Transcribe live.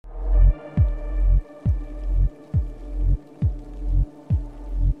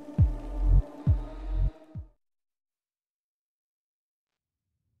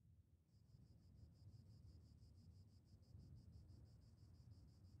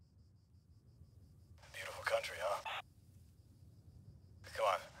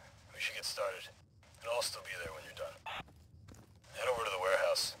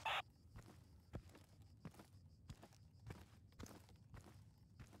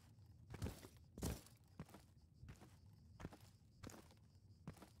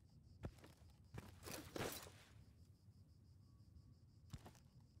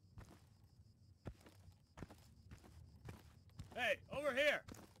Hey, over here!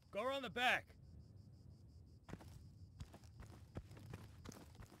 Go around the back.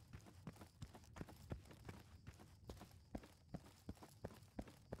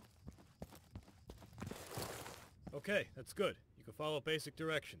 Okay, that's good. You can follow basic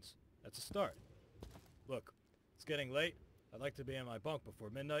directions. That's a start. Look, it's getting late. I'd like to be in my bunk before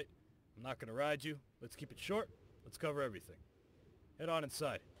midnight. I'm not gonna ride you. Let's keep it short. Let's cover everything. Head on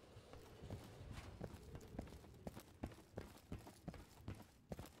inside.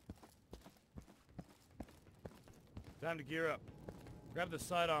 Time to gear up. Grab the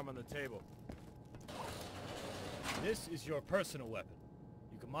sidearm on the table. This is your personal weapon.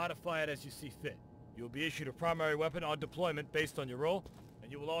 You can modify it as you see fit. You will be issued a primary weapon on deployment based on your role,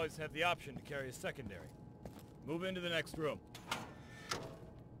 and you will always have the option to carry a secondary. Move into the next room.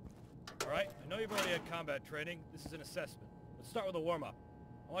 Alright, I know you've already had combat training. This is an assessment. Let's start with a warm-up.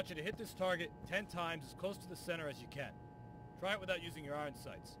 I want you to hit this target 10 times as close to the center as you can. Try it without using your iron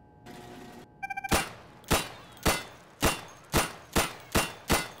sights.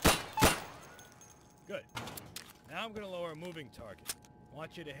 Good. Now I'm going to lower a moving target. I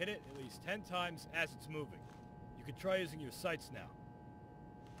want you to hit it at least 10 times as it's moving. You can try using your sights now.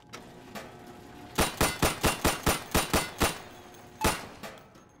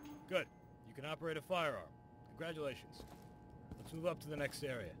 Good. You can operate a firearm. Congratulations. Let's move up to the next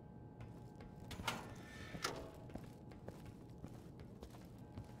area.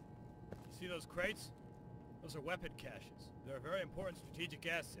 You see those crates? Those are weapon caches. They're a very important strategic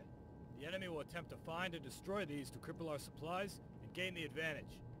asset. The enemy will attempt to find and destroy these to cripple our supplies and gain the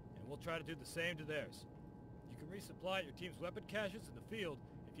advantage, and we'll try to do the same to theirs. You can resupply your team's weapon caches in the field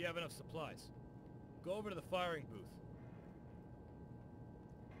if you have enough supplies. Go over to the firing booth.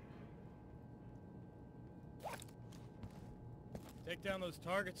 Take down those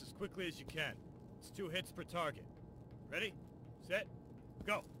targets as quickly as you can. It's 2 hits per target. Ready? Set?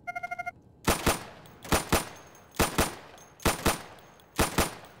 Go!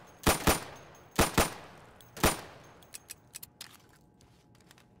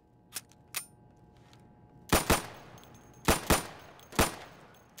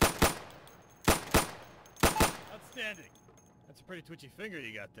 Outstanding! That's a pretty twitchy finger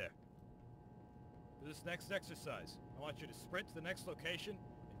you got there. For this next exercise, I want you to sprint to the next location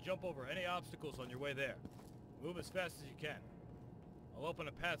and jump over any obstacles on your way there. Move as fast as you can. I'll open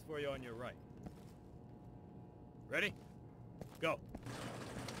a path for you on your right. Ready? Go!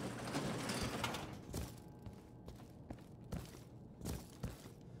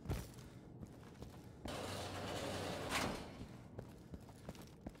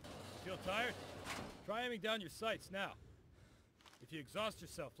 Feel tired? Try aiming down your sights now. If you exhaust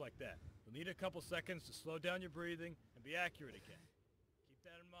yourself like that, you'll need a couple seconds to slow down your breathing and be accurate again. Keep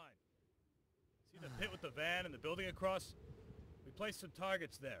that in mind. See the pit with the van and the building across? We placed some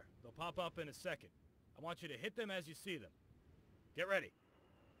targets there. They'll pop up in a second. I want you to hit them as you see them. Get ready.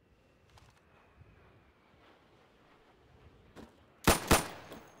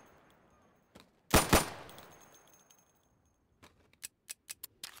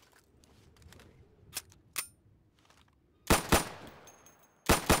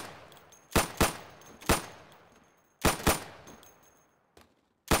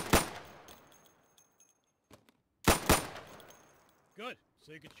 Good.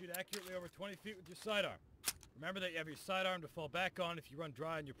 So you can shoot accurately over 20 feet with your sidearm. Remember that you have your sidearm to fall back on if you run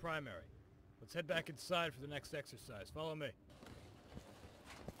dry in your primary. Let's head back inside for the next exercise. Follow me.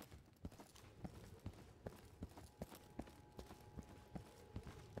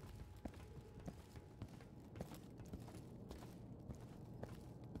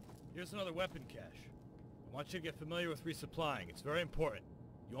 Here's another weapon cache. I want you to get familiar with resupplying. It's very important.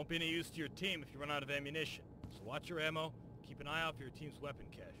 You won't be any use to your team if you run out of ammunition. So watch your ammo. Keep an eye out for your team's weapon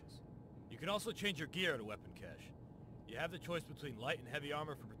caches. You can also change your gear at a weapon cache. You have the choice between light and heavy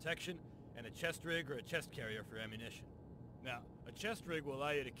armor for protection, and a chest rig or a chest carrier for ammunition. Now, a chest rig will allow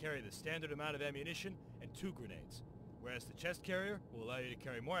you to carry the standard amount of ammunition and 2 grenades, whereas the chest carrier will allow you to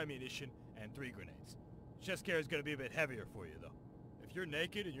carry more ammunition and 3 grenades. The chest carrier is going to be a bit heavier for you, though. If you're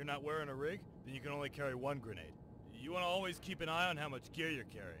naked and you're not wearing a rig, then you can only carry 1 grenade. You want to always keep an eye on how much gear you're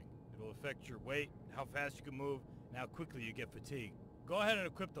carrying. It'll affect your weight, how fast you can move, and how quickly you get fatigued. Go ahead and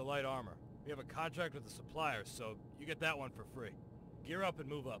equip the light armor. We have a contract with the supplier, so you get that one for free. Gear up and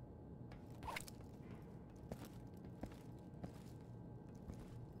move up.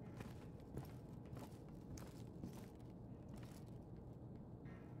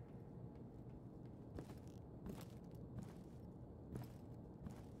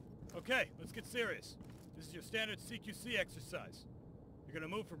 Okay, let's get serious. This is your standard CQC exercise. You're going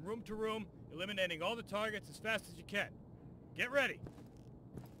to move from room to room, eliminating all the targets as fast as you can. Get ready.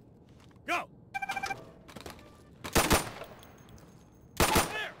 Go!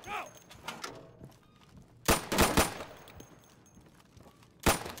 There, go!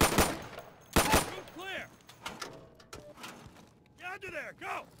 Move clear! Get under there,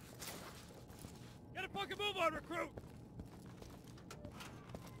 go! Get a fucking move on, recruit!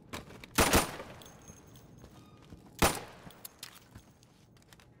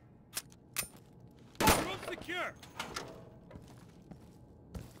 Room secure!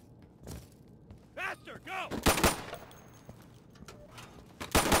 Faster, go!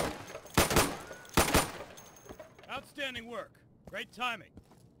 Outstanding work. Great timing.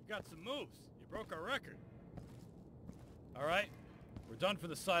 You got some moves. You broke our record. All right, we're done for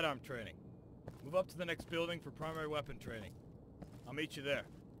the sidearm training. Move up to the next building for primary weapon training. I'll meet you there.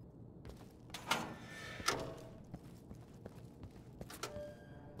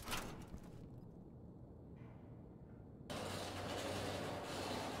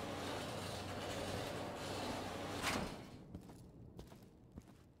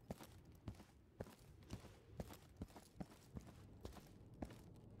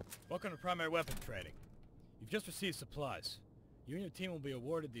 Welcome to primary weapon training. You've just received supplies. You and your team will be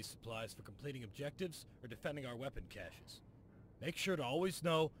awarded these supplies for completing objectives or defending our weapon caches. Make sure to always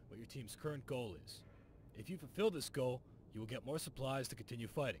know what your team's current goal is. If you fulfill this goal, you will get more supplies to continue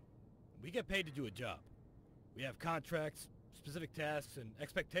fighting. We get paid to do a job. We have contracts, specific tasks, and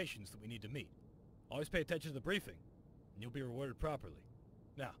expectations that we need to meet. Always pay attention to the briefing, and you'll be rewarded properly.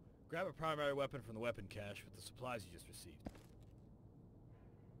 Now, grab a primary weapon from the weapon cache with the supplies you just received.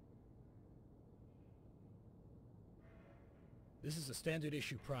 This is a standard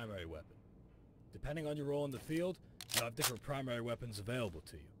issue primary weapon. Depending on your role in the field, you'll have different primary weapons available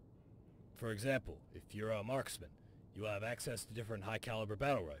to you. For example, if you're a marksman, you'll have access to different high caliber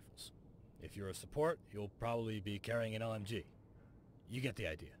battle rifles. If you're a support, you'll probably be carrying an LMG. You get the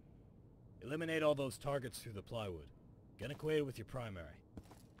idea. Eliminate all those targets through the plywood. Get acquainted with your primary.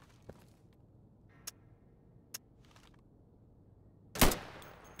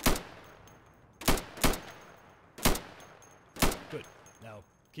 Good. Now,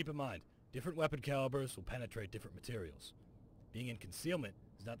 keep in mind, different weapon calibers will penetrate different materials. Being in concealment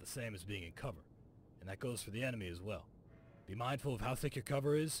is not the same as being in cover, and that goes for the enemy as well. Be mindful of how thick your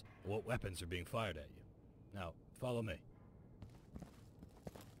cover is and what weapons are being fired at you. Now, follow me.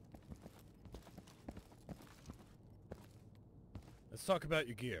 Let's talk about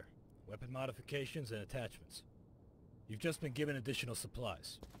your gear, weapon modifications, and attachments. You've just been given additional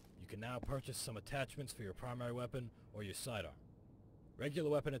supplies. You can now purchase some attachments for your primary weapon or your sidearm.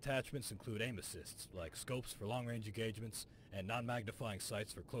 Regular weapon attachments include aim assists, like scopes for long-range engagements and non-magnifying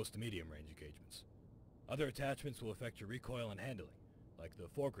sights for close to medium-range engagements. Other attachments will affect your recoil and handling, like the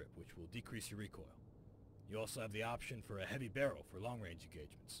foregrip, which will decrease your recoil. You also have the option for a heavy barrel for long-range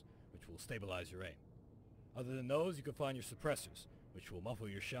engagements, which will stabilize your aim. Other than those, you can find your suppressors, which will muffle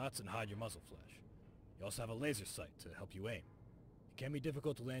your shots and hide your muzzle flash. You also have a laser sight to help you aim. It can be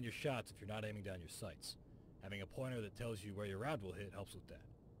difficult to land your shots if you're not aiming down your sights. Having a pointer that tells you where your round will hit helps with that.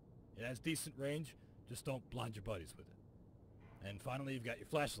 It has decent range, just don't blind your buddies with it. And finally, you've got your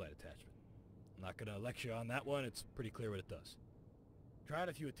flashlight attachment. I'm not going to lecture on that one, it's pretty clear what it does. Try out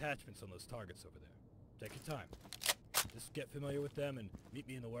a few attachments on those targets over there. Take your time. Just get familiar with them and meet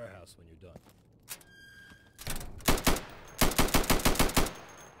me in the warehouse when you're done.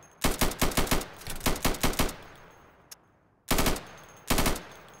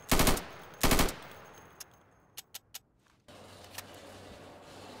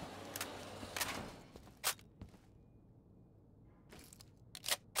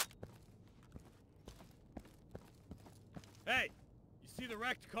 Hey, you see the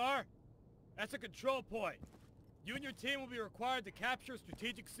wrecked car? That's a control point. You and your team will be required to capture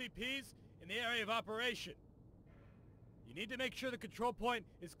strategic CPs in the area of operation. You need to make sure the control point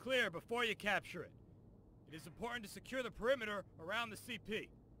is clear before you capture it. It is important to secure the perimeter around the CP.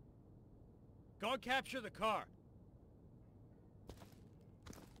 Go and capture the car.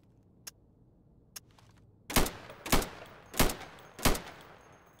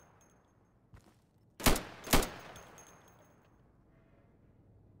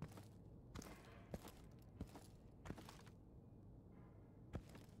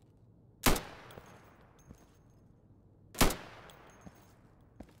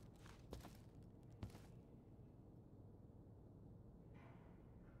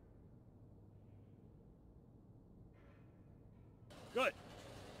 Good.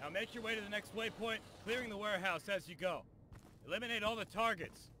 Now make your way to the next waypoint, clearing the warehouse as you go. Eliminate all the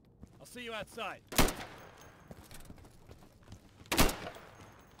targets. I'll see you outside.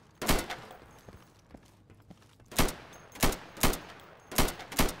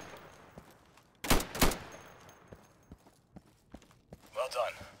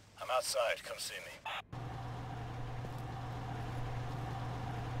 outside. Come see me.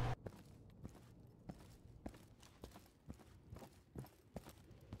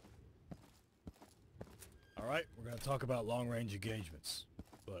 Alright, we're going to talk about long-range engagements.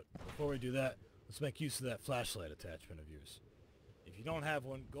 But before we do that, let's make use of that flashlight attachment of yours. If you don't have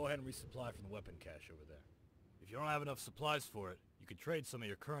one, go ahead and resupply from the weapon cache over there. If you don't have enough supplies for it, you can trade some of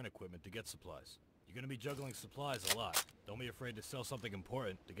your current equipment to get supplies. You're going to be juggling supplies a lot. Don't be afraid to sell something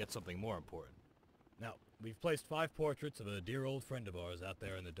important to get something more important. Now, we've placed 5 portraits of a dear old friend of ours out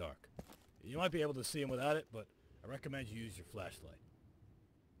there in the dark. You might be able to see him without it, but I recommend you use your flashlight.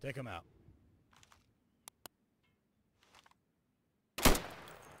 Take him out.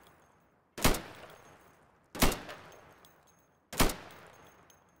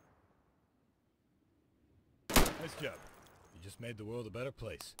 Nice job. You just made the world a better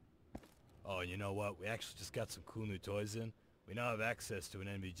place. Oh, and you know what? We actually just got some cool new toys in. We now have access to an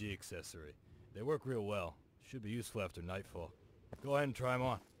NVG accessory. They work real well. Should be useful after nightfall. Go ahead and try them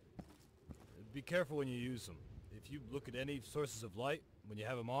on. Be careful when you use them. If you look at any sources of light, when you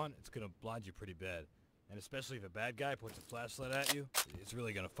have them on, it's going to blind you pretty bad. And especially if a bad guy points a flashlight at you, it's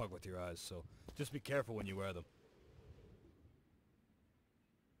really going to fuck with your eyes. So just be careful when you wear them.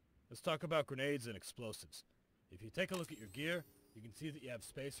 Let's talk about grenades and explosives. If you take a look at your gear, you can see that you have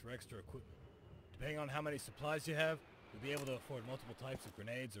space for extra equipment. Depending on how many supplies you have, you'll be able to afford multiple types of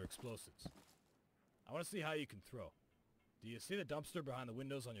grenades or explosives. I want to see how you can throw. Do you see the dumpster behind the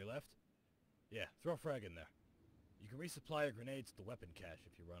windows on your left? Yeah, throw a frag in there. You can resupply your grenades at the weapon cache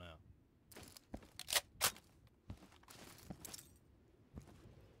if you run out.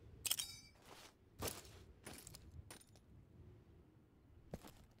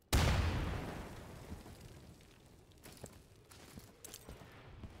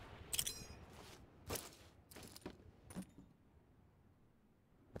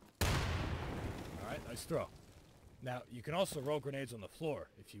 Nice throw. Now, you can also roll grenades on the floor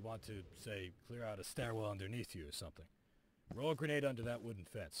if you want to, say, clear out a stairwell underneath you or something. Roll a grenade under that wooden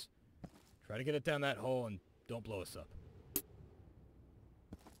fence. Try to get it down that hole and don't blow us up.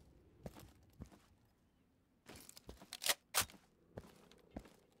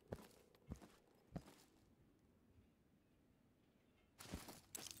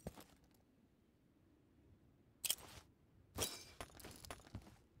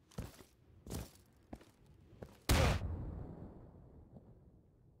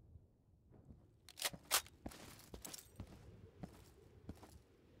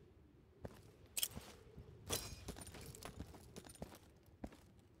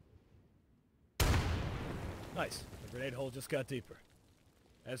 Nice. The grenade hole just got deeper.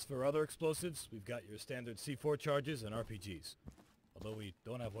 As for other explosives, we've got your standard C4 charges and RPGs. Although we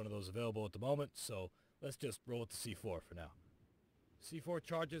don't have one of those available at the moment, so let's just roll with the C4 for now. C4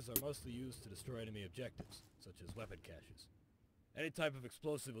 charges are mostly used to destroy enemy objectives, such as weapon caches. Any type of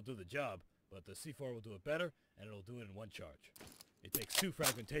explosive will do the job, but the C4 will do it better, and it'll do it in one charge. It takes 2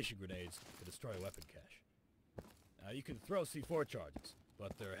 fragmentation grenades to destroy a weapon cache. Now you can throw C4 charges,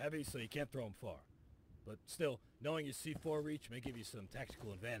 but they're heavy so you can't throw them far. But still, knowing your C4 reach may give you some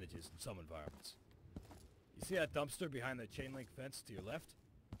tactical advantages in some environments. You see that dumpster behind the chain link fence to your left?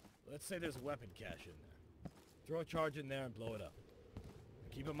 Let's say there's a weapon cache in there. Throw a charge in there and blow it up.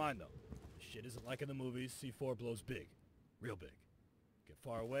 Keep in mind though, this shit isn't like in the movies. C4 blows big. Real big. Get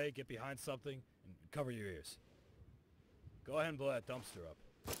far away, get behind something, and cover your ears. Go ahead and blow that dumpster up.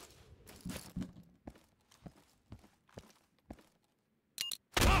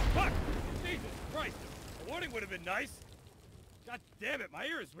 Oh, fuck! Jesus Christ! A warning would have been nice! God damn it, my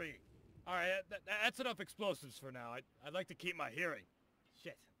ear is ringing! Alright, that's enough explosives for now. I'd like to keep my hearing.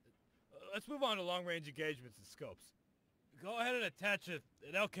 Shit. Let's move on to long-range engagements and scopes. Go ahead and attach an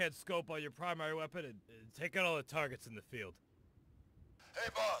LCAD scope on your primary weapon and take out all the targets in the field. Hey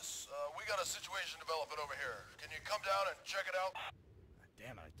boss, we got a situation developing over here. Can you come down and check it out?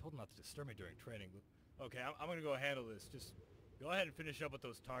 Damn it, I told him not to disturb me during training. Okay, I'm gonna go handle this. Just go ahead and finish up with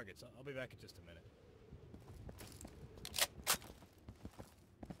those targets. I'll be back in just a minute.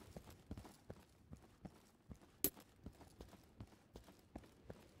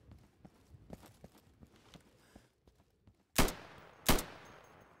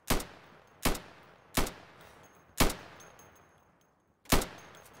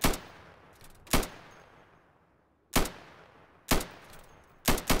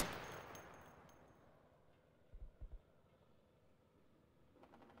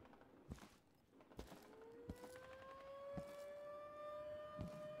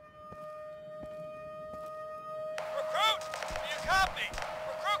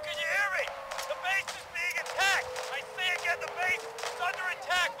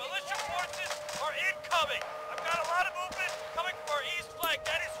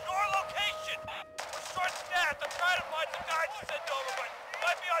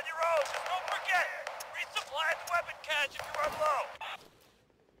 on your own. Just don't forget, resupply the weapon cache if you run low.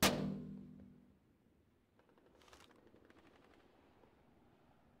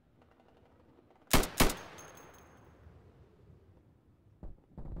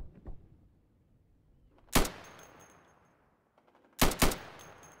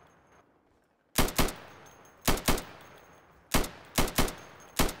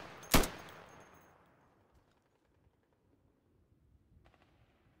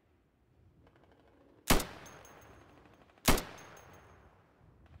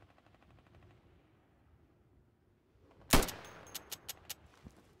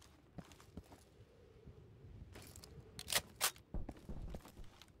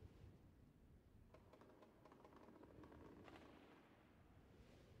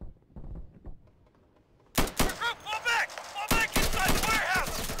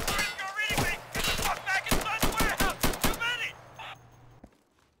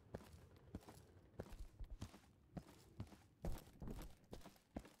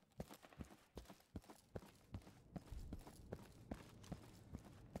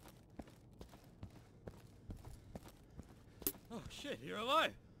 Oh shit, you're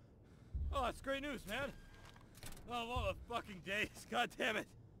alive! Oh, that's great news, man! Oh, of all the fucking days, god damn it!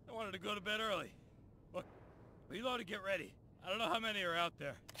 I wanted to go to bed early. Look, reload and get ready. I don't know how many are out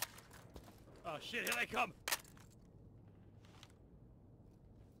there. Oh shit, here they come!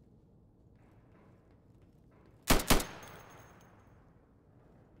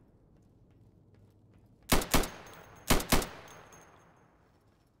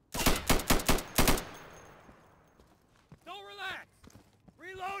 Don't relax!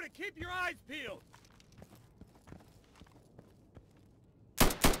 Reload and keep your eyes peeled!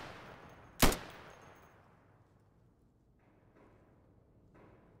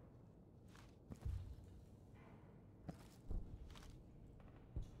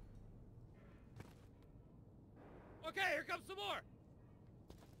 Okay, here comes some more!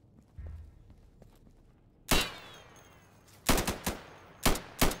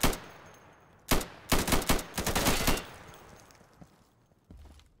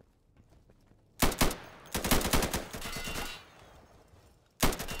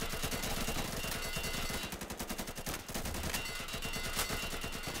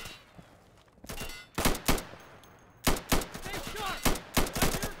 Stay sharp!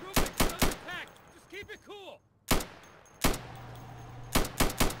 Let your group make another attack! Just keep it cool!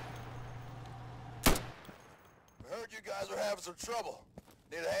 I heard you guys were having some trouble.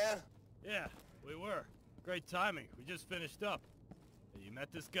 Need a hand? Yeah, we were. Great timing. We just finished up. Hey, you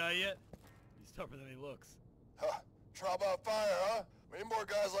met this guy yet? He's tougher than he looks. Huh. Trouble on fire, huh? We need more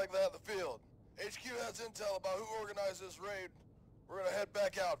guys like that in the field. HQ has intel about who organized this raid. We're gonna head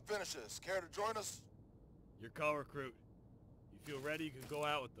back out, finish this. Care to join us? Your call, recruit. You feel ready, you can go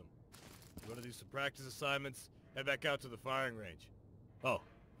out with them. You want to do some practice assignments, head back out to the firing range. Oh,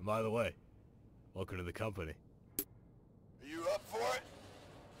 and by the way, welcome to the company. Are you up for it?